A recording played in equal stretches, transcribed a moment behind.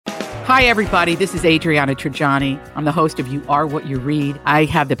Hi, everybody. This is Adriana Trajani. I'm the host of You Are What You Read. I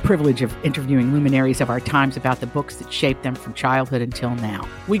have the privilege of interviewing luminaries of our times about the books that shaped them from childhood until now.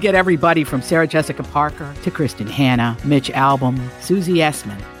 We get everybody from Sarah Jessica Parker to Kristen Hanna, Mitch Albom, Susie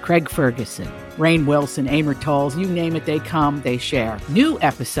Essman, Craig Ferguson, Rainn Wilson, Amor Tolls, you name it, they come, they share. New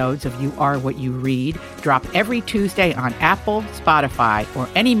episodes of You Are What You Read drop every Tuesday on Apple, Spotify, or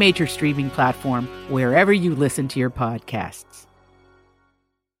any major streaming platform wherever you listen to your podcasts.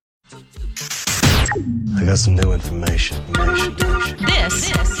 I got some new information.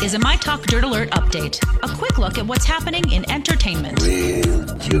 This is a My Talk Dirt Alert update. A quick look at what's happening in entertainment. Real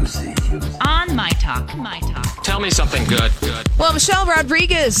juicy. On My Talk. Tell me something good. Well, Michelle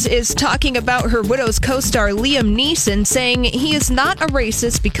Rodriguez is talking about her WIDOWS co-star Liam Neeson, saying he is not a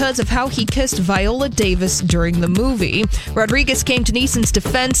racist because of how he kissed Viola Davis during the movie. Rodriguez came to Neeson's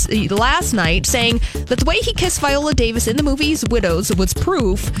defense last night, saying that the way he kissed Viola Davis in the movie's WIDOWS was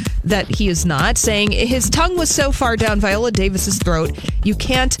proof that he is not, saying his tongue was so far down Viola Davis's throat, you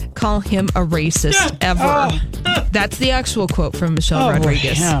can't call him a racist ever. That's the actual quote from Michelle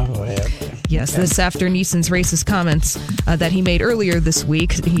Rodriguez. Yes, this after Neeson's racist comments that he made earlier this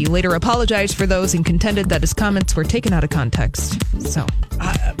week. He later apologized for those and contended that his comments were taken out of context. So,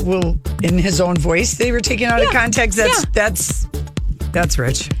 well, in his own voice, they were taken out of context. That's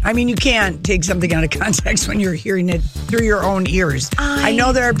rich. I mean, you can't take something out of context when you're hearing it through your own ears. I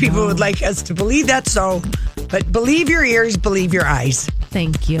know there are people who would like us to believe that, but believe your ears, believe your eyes.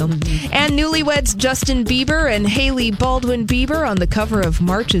 Thank you. And newlyweds Justin Bieber and Hailey Baldwin Bieber on the cover of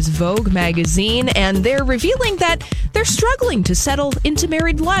March's Vogue magazine, and they're revealing that they're struggling to settle into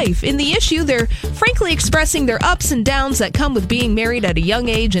married life. In the issue, they're frankly expressing their ups and downs that come with being married at a young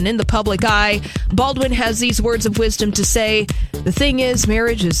age and in the public eye. Baldwin has these words of wisdom to say, the thing is,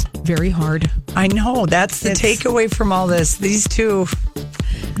 marriage is very hard. I know, that's the takeaway from all this. These two...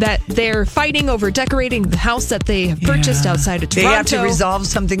 that they're fighting over decorating the house that they have purchased outside of Toronto. They have to resolve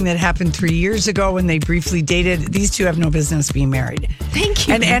something that happened 3 years ago when they briefly dated. These two have no business being married. Thank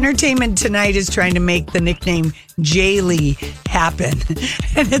you. And Entertainment Tonight is trying to make the nickname Jaylee happen.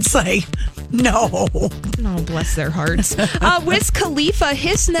 And it's like, no. Oh, bless their hearts. Wiz Khalifa,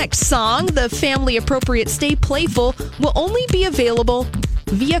 his next song, the family-appropriate Stay Playful, will only be available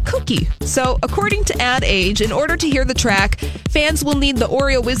via cookie. So, according to Ad Age, in order to hear the track, fans will need the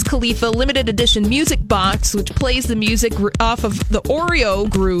OREO Wiz Khalifa limited edition music box, which plays the music off of the OREO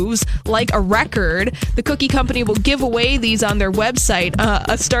grooves like a record. The cookie company will give away these on their website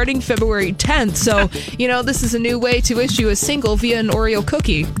starting February 10th. So, this is a new way to issue a single via an OREO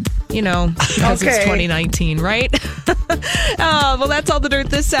cookie. Because it's 2019, right? Well, that's all the dirt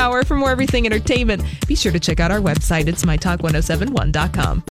this hour. For more everything entertainment, be sure to check out our website. It's mytalk1071.com.